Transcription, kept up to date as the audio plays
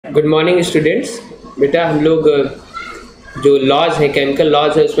Good morning students. बेटा हम लोग जो लॉज है, केमिकल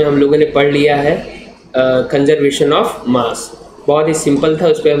लॉज है, उसमें हम लोगों ने पढ़ लिया है कंजर्वेशन ऑफ मास। बहुत ही सिंपल था,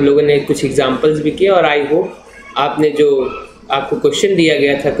 उस पर हम लोगों ने कुछ एग्जांपल्स भी किए और आई होप आपने जो आपको क्वेश्चन दिया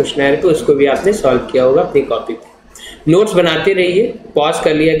गया था क्वेश्चनर पे उसको भी आपने सॉल्व किया होगा अपनी कॉपी पे। नोट्स बनाते रहिए, पॉज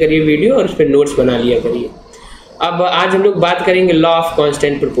कर लिया करिए वीडियो और उस पर नोट्स बना लिया करिए। अब आज हम लोग बात करेंगे लॉ ऑफ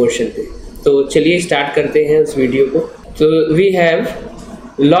कांस्टेंट प्रोपोर्शन पे, तो चलिए स्टार्ट करते हैं उस वीडियो को। तो we have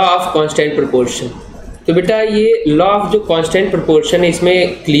law of constant proportion. तो बेटा ये लॉ ऑफ जो कांस्टेंट प्रोपोर्शन है,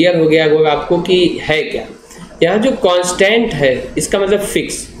 इसमें क्लियर हो गया होगा आपको कि है क्या। यहाँ जो कांस्टेंट है इसका मतलब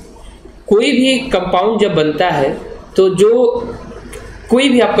फिक्स। कोई भी कंपाउंड जब बनता है तो जो कोई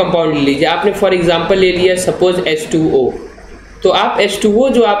भी आप कंपाउंड ले लीजिए, आपने फॉर एग्जांपल ले लिया सपोज H2O, तो आप H2O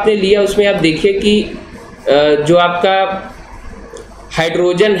जो आपने लिया उसमें आप देखिए कि जो आपका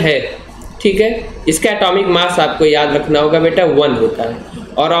हाइड्रोजन है, ठीक है, इसका एटॉमिक मास आपको याद रखना होगा बेटा 1 होता है,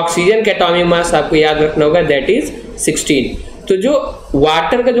 और ऑक्सीजन का एटॉमिक मास आपको याद रखना होगा दैट इज 16। तो जो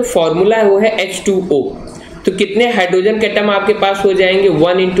वाटर का जो फॉर्मूला है वो है H2O। तो कितने हाइड्रोजन के एटम आपके पास हो जाएंगे,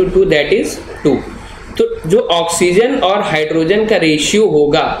 1 × 2 दैट इज 2। तो जो ऑक्सीजन और हाइड्रोजन का रेशियो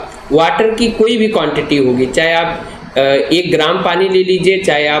होगा, वाटर की कोई भी क्वांटिटी होगी, चाहे आप 1 ग्राम पानी ले लीजिए,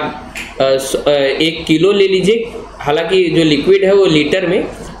 चाहे आप 1 किलो ले लीजिए, हालांकि जो लिक्विड है वो लीटर में,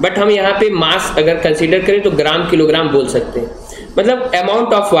 बट हम यहाँ पे मास अगर कंसीडर करें तो ग्राम किलोग्राम बोल सकते हैं। मतलब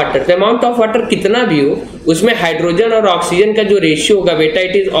अमाउंट ऑफ वाटर, तो अमाउंट ऑफ वाटर कितना भी हो उसमें हाइड्रोजन और ऑक्सीजन का जो रेशियो होगा बेटा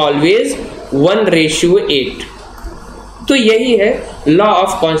इट इज ऑलवेज 1:8। तो यही है लॉ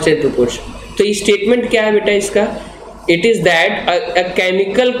ऑफ कांस्टेंट प्रोपोर्शन। तो स्टेटमेंट क्या है बेटा इसका, it is that a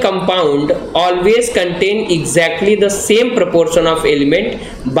chemical compound always contain exactly the same proportion of element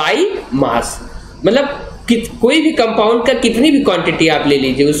by mass. मतलब कोई भी कंपाउंड का कितनी भी क्वांटिटी आप ले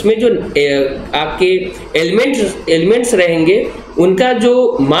लीजिए, उसमें जो आपके एलिमेंट्स रहेंगे उनका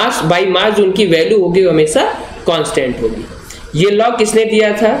जो मास बाय मास उनकी वैल्यू होगी वो हमेशा कांस्टेंट होगी। ये लॉ किसने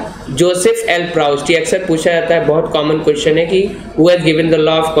दिया था, जोसेफ एल प्राउस्ट। ये अक्सर पूछा जाता है, बहुत कॉमन क्वेश्चन है कि who has given the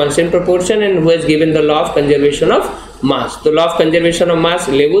law of constant proportion and who has given the law of conservation of mass. तो law of conservation of mass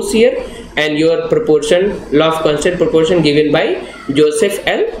Lavoisier and your proportion law of constant proportion given by Joseph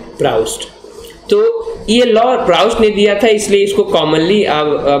L Proust. तो ये law Proust ने दिया था, इसलिए इसको commonly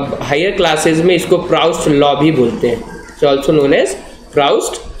अब higher classes में इसको प्राउस्ट लॉ भी बोलते हैं, so also known as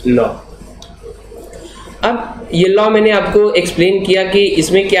Proust law. अब ये लॉ मैंने आपको एक्सप्लेन किया कि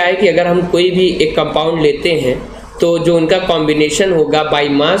इसमें क्या है कि अगर हम कोई भी एक कंपाउंड लेते हैं तो जो उनका कॉम्बिनेशन होगा बाय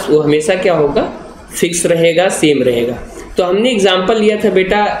मास वो हमेशा क्या होगा, फिक्स रहेगा, सेम रहेगा। तो हमने एग्जांपल लिया था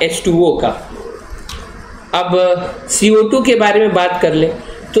बेटा H2O का। अब CO2 के बारे में बात कर लें,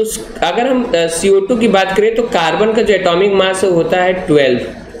 तो अगर हम CO2 की बात करें तो कार्बन का जो एटॉमिक मास होता है 12,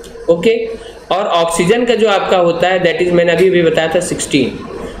 ओके, और ऑक्सीजन का जो आपका होता है दैट इज मैंने अभी भी बताया था 16।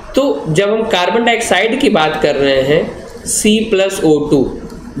 तो जब हम कार्बन डाइऑक्साइड की बात कर रहे हैं C+O2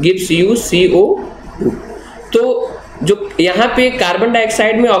 गिव्स यू CO2। तो जो यहाँ पे कार्बन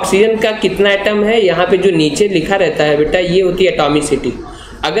डाइऑक्साइड में ऑक्सीजन का कितना एटम है, यहाँ पे जो नीचे लिखा रहता है बेटा ये होती है एटॉमिसिटी।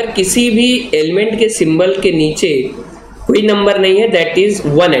 अगर किसी भी एलिमेंट के सिंबल के नीचे कोई नंबर नहीं है दैट इज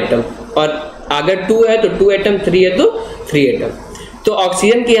 1 एटम, और अगर 2 है तो 2 एटम, 3 है तो 3 एटम। तो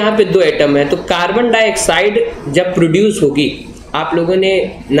ऑक्सीजन के यहाँ पे 2 एटम है। तो कार्बन डाइऑक्साइड जब प्रोड्यूस होगी, आप लोगों ने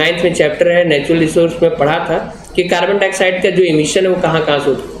 9th में चैप्टर है नेचुरल रिसोर्स में पढ़ा था कि कार्बन डाइऑक्साइड का जो एमिशन है वो कहाँ कहाँ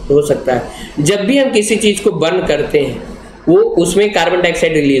से हो सकता है। जब भी हम किसी चीज़ को बर्न करते हैं वो उसमें कार्बन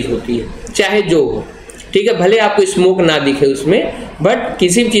डाइऑक्साइड रिलीज होती है, चाहे जो हो, ठीक है, भले आपको स्मोक ना दिखे उसमें, बट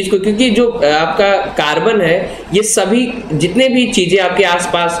किसी भी चीज़ को, क्योंकि जो आपका कार्बन है ये सभी जितने भी चीज़ें आपके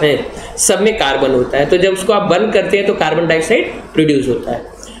आसपास हैं सब में कार्बन होता है। तो जब उसको आप बर्न करते हैं तो कार्बन डाइऑक्साइड प्रोड्यूस होता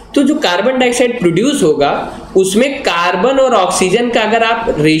है। तो जो कार्बन डाइऑक्साइड प्रोड्यूस होगा उसमें कार्बन और ऑक्सीजन का अगर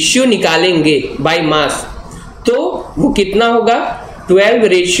आप रेशियो निकालेंगे बाय मास तो वो कितना होगा, 12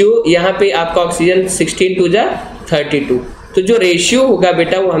 रेशियो, यहाँ पे आपका ऑक्सीजन 16 × 32। तो जो रेशियो होगा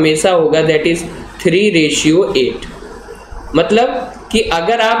बेटा वो हमेशा होगा दैट इज 3:8। मतलब कि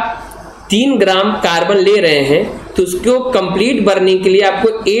अगर आप 3 ग्राम कार्बन ले रहे हैं तो उसको कंप्लीट बर्निंग के लिए आपको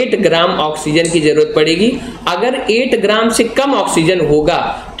 8 ग्राम ऑक्सीजन की जरूरत पड़ेगी। अगर 8 ग्राम से कम ऑक्सीजन होगा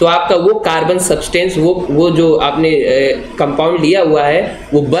तो आपका वो कार्बन सब्सटेंस वो जो आपने कंपाउंड लिया हुआ है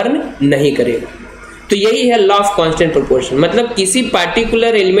वो बर्न नहीं करेगा। तो यही है लॉ ऑफ कांस्टेंट प्रोपोर्शन। मतलब किसी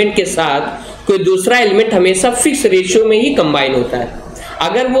पार्टिकुलर एलिमेंट के साथ कोई दूसरा एलिमेंट हमेशा फिक्स रेशियो में ही कंबाइन होता है।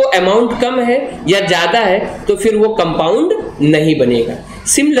 अगर वो अमाउंट कम है या ज़्यादा है तो फिर वो कंपाउंड नहीं बनेगा।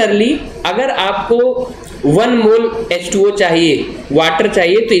 सिमिलरली अगर आपको 1 मोल H2O चाहिए, वाटर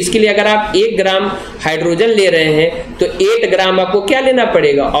चाहिए, तो इसके लिए अगर आप 1 ग्राम हाइड्रोजन ले रहे हैं तो 8 ग्राम आपको क्या लेना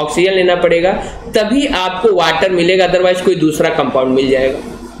पड़ेगा, ऑक्सीजन लेना पड़ेगा, तभी आपको वाटर मिलेगा, अदरवाइज कोई दूसरा कंपाउंड मिल जाएगा।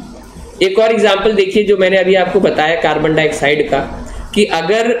 एक और एग्जांपल देखिए जो मैंने अभी आपको बताया कार्बन डाइऑक्साइड का, कि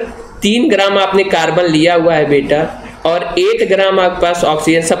अगर 3 ग्राम आपने कार्बन लिया हुआ है बेटा और 8 ग्राम आपके पास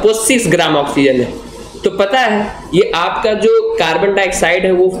ऑक्सीजन, सपोज 6 ग्राम ऑक्सीजन है, तो पता है ये आपका जो कार्बन डाइऑक्साइड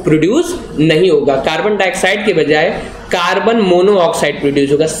है वो प्रोड्यूस नहीं होगा। कार्बन डाइऑक्साइड के बजाय कार्बन मोनोऑक्साइड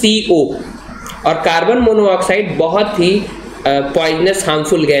प्रोड्यूस होगा, CO। और कार्बन मोनोऑक्साइड बहुत ही पॉइजनस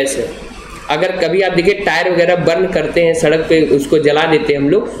हार्मफुल गैस है। अगर कभी आप देखिए टायर वगैरह बर्न करते हैं सड़क पे, उसको जला देते हैं हम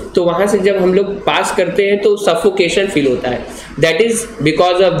लोग, तो वहां से जब हम लोग पास करते हैं तो सफोकेशन फील होता है। That is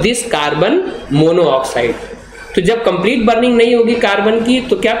because of this carbon monoxide. तो जब कंप्लीट बर्निंग नहीं होगी कार्बन की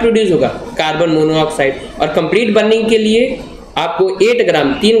तो क्या प्रोड्यूस होगा? Carbon monoxide. और कंप्लीट बर्निंग के लिए आपको 8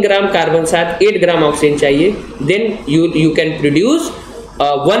 ग्राम, 3 ग्राम कार्बन साथ 8 ग्राम ऑक्सीजन चाहिए, then you can produce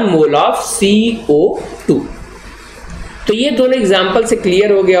 1 mole of CO2। तो ये दोनों एग्जाम्पल से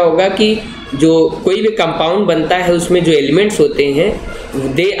क्लियर हो गया होगा कि जो कोई भी कंपाउंड बनता है उसमें जो एलिमेंट्स होते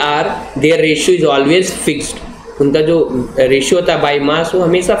हैं their ratio is always fixed. उनका जो रेशियो होता है बाय मास वो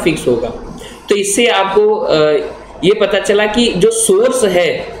हमेशा फिक्स होगा। तो इससे आपको ये पता चला कि जो सोर्स है,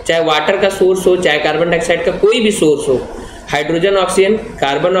 चाहे वाटर का सोर्स हो, चाहे कार्बन डाइऑक्साइड का कोई भी सोर्स हो, hydrogen oxygen,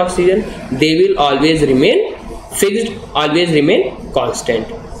 carbon oxygen, they will always remain fixed, always remain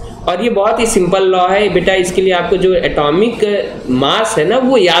constant. और ये बहुत ही सिंपल लॉ है बेटा। इसके लिए आपको जो एटॉमिक मास है ना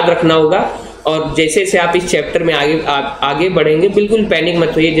वो याद रखना होगा। और जैसे जैसे आप इस चैप्टर में आगे बढ़ेंगे, बिल्कुल पैनिक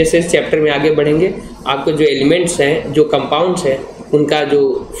मत होइए, जैसे इस चैप्टर में आगे बढ़ेंगे आपको जो एलिमेंट्स हैं, जो कंपाउंड्स हैं, उनका जो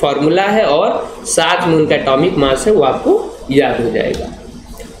फॉर्मूला है और साथ में उनका एटॉमिक मास है वो आपको याद हो जाएगा।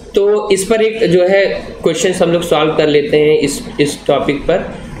 तो इस पर एक जो है क्वेश्चन हम लोग सॉल्व कर लेते हैं इस टॉपिक पर,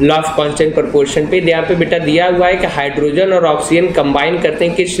 लॉ ऑफ कांस्टेंट प्रोपोर्शन पे। यहाँ पे बेटा दिया हुआ है कि हाइड्रोजन और ऑक्सीजन कंबाइन करते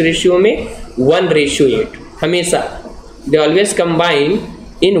हैं किस रेशियो में? 1:8। हमेशा दे ऑलवेज कंबाइन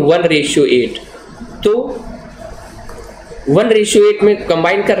इन 1:8। तो 1:8 में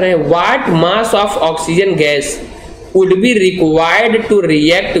कंबाइन कर रहे हैं। What mass of oxygen gas would be required to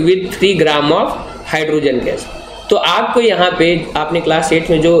react with 3 gram of hydrogen gas? तो आपको यहाँ पे आपने क्लास 8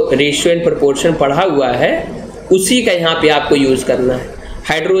 में जो रेशियो एंड प्रोपोर्शन पढ़ा हुआ है उसी का यहाँ पे आपको यूज करना है,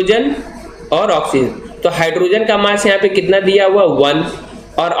 हाइड्रोजन और ऑक्सीजन। तो हाइड्रोजन का मास यहाँ पे कितना दिया हुआ? 1,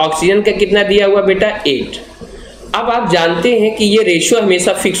 और ऑक्सीजन का कितना दिया हुआ बेटा? 8। अब आप जानते हैं कि ये रेशियो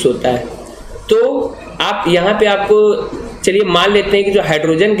हमेशा फिक्स होता है, तो आप यहाँ पे आपको चलिए मान लेते हैं कि जो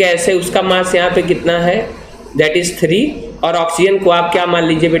हाइड्रोजन गैस है उसका मास यहाँ पे कितना है? दैट इज 3, और ऑक्सीजन को आप क्या मान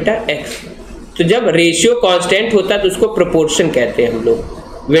लीजिए बेटा? x। तो जब रेशियो कांस्टेंट होता है तो उसको प्रोपोर्शन कहते हैं हम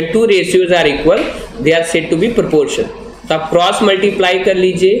लोग। When 2 ratios are equal they are said to be proportion. तो आप क्रॉस मल्टीप्लाई कर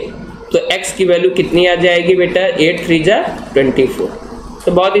लीजिए तो x की वैल्यू कितनी आ जाएगी बेटा? 8 3 जा 24।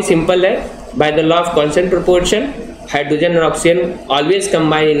 तो बहुत ही सिंपल है। By the law of constant proportion hydrogen और oxygen always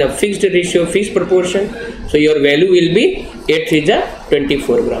combine in a fixed ratio, fixed proportion. So your value will be 8 3 जा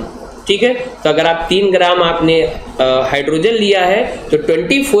 24 ग्राम। ठीक है। तो अगर आप 3 ग्राम आपने हाइड्रोजन लिया है तो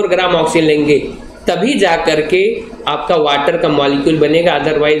 24 ग्राम ऑक्सीजन लेंगे, तभी जा करके आपका वाटर का मॉलिक्यूल बनेगा,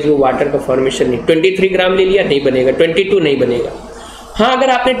 अदरवाइज वो वाटर का फॉर्मेशन नहीं। 23 ग्राम ले लिया नहीं बनेगा, 22 नहीं बनेगा। हाँ, अगर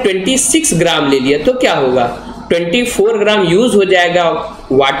आपने 26 ग्राम ले लिया तो क्या होगा? 24 ग्राम यूज हो जाएगा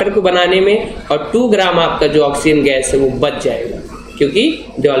वाटर को बनाने में और 2 ग्राम आपका जो ऑक्सीजन गैस है वो बच जाएगा, क्योंकि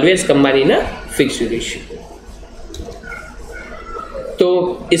they always combine in a fixed ratio. तो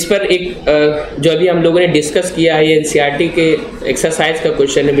इस पर एक जो अभी हम लोगों ने डिस्कस किया है, ये एनसीईआरटी के एक्सरसाइज का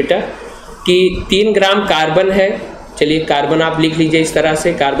क्वेश्चन है बेटा, कि 3 ग्राम कार्बन है। चलिए कार्बन आप लिख लीजिए इस तरह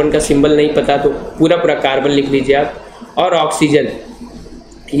से, कार्बन का सिंबल नहीं पता तो पूरा कार्बन लिख लीजिए आप। और ऑक्सीजन,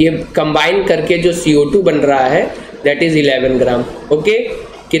 ये कंबाइन करके जो CO2 बन रहा है दैट इज 11 ग्राम। ओके,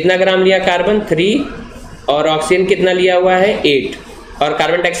 कितना ग्राम लिया कार्बन? 3, और ऑक्सीजन कितना लिया हुआ है? 8, और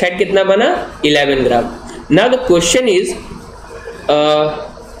कार्बन डाइऑक्साइड कितना बना? 11 ग्राम। Now the question is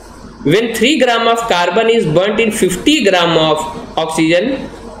when 3 gram of carbon is burnt in 50 gram of oxygen,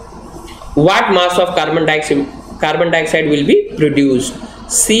 what mass of carbon dioxide will be produced?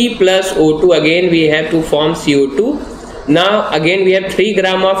 C plus O2, again we have to form CO2. Now again we have 3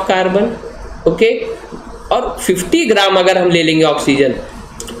 gram of carbon, okay, और 50 ग्राम अगर हम ले लेंगे oxygen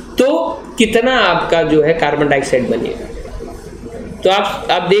तो कितना आपका जो है कार्बन डाइऑक्साइड बनेगा? तो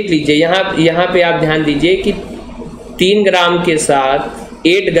आप देख लीजिए, यहाँ पे आप ध्यान दीजिए कि 3 ग्राम के साथ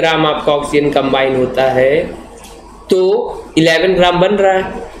 8 ग्राम आपका ऑक्सीजन कंबाइन होता है तो 11 ग्राम बन रहा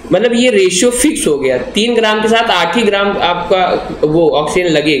है। मतलब ये रेशियो फिक्स हो गया, 3 ग्राम के साथ 8 ही ग्राम आपका वो ऑक्सीजन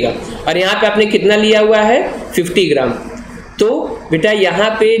लगेगा। और यहाँ पे आपने कितना लिया हुआ है? 50 ग्राम। तो बेटा यहाँ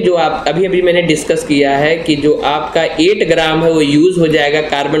पे जो आप अभी मैंने डिस्कस किया है कि जो आपका 8 ग्राम है वो यूज हो जाएगा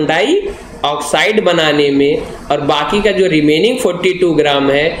कार्बन डाइऑक्साइड बनाने में, और बाकी का जो रिमेनिंग 42 ग्राम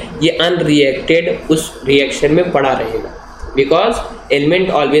है ये अनरिएक्टेड उस रिएक्शन में पड़ा रहेगा। Because element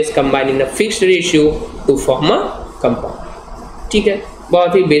always combine in a fixed ratio two form a compound. ठीक है,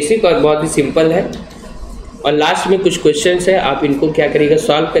 बहुत ही बेसिक और बहुत ही सिंपल है। और लास्ट में कुछ क्वेश्चंस है, आप इनको क्या करिएगा,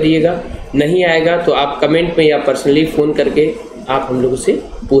 सॉल्व करिएगा। नहीं आएगा तो आप कमेंट में या पर्सनली फ़ोन करके आप हम लोगों से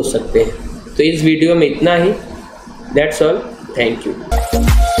पूछ सकते हैं। तो इस वीडियो में इतना ही। That's all, thank you.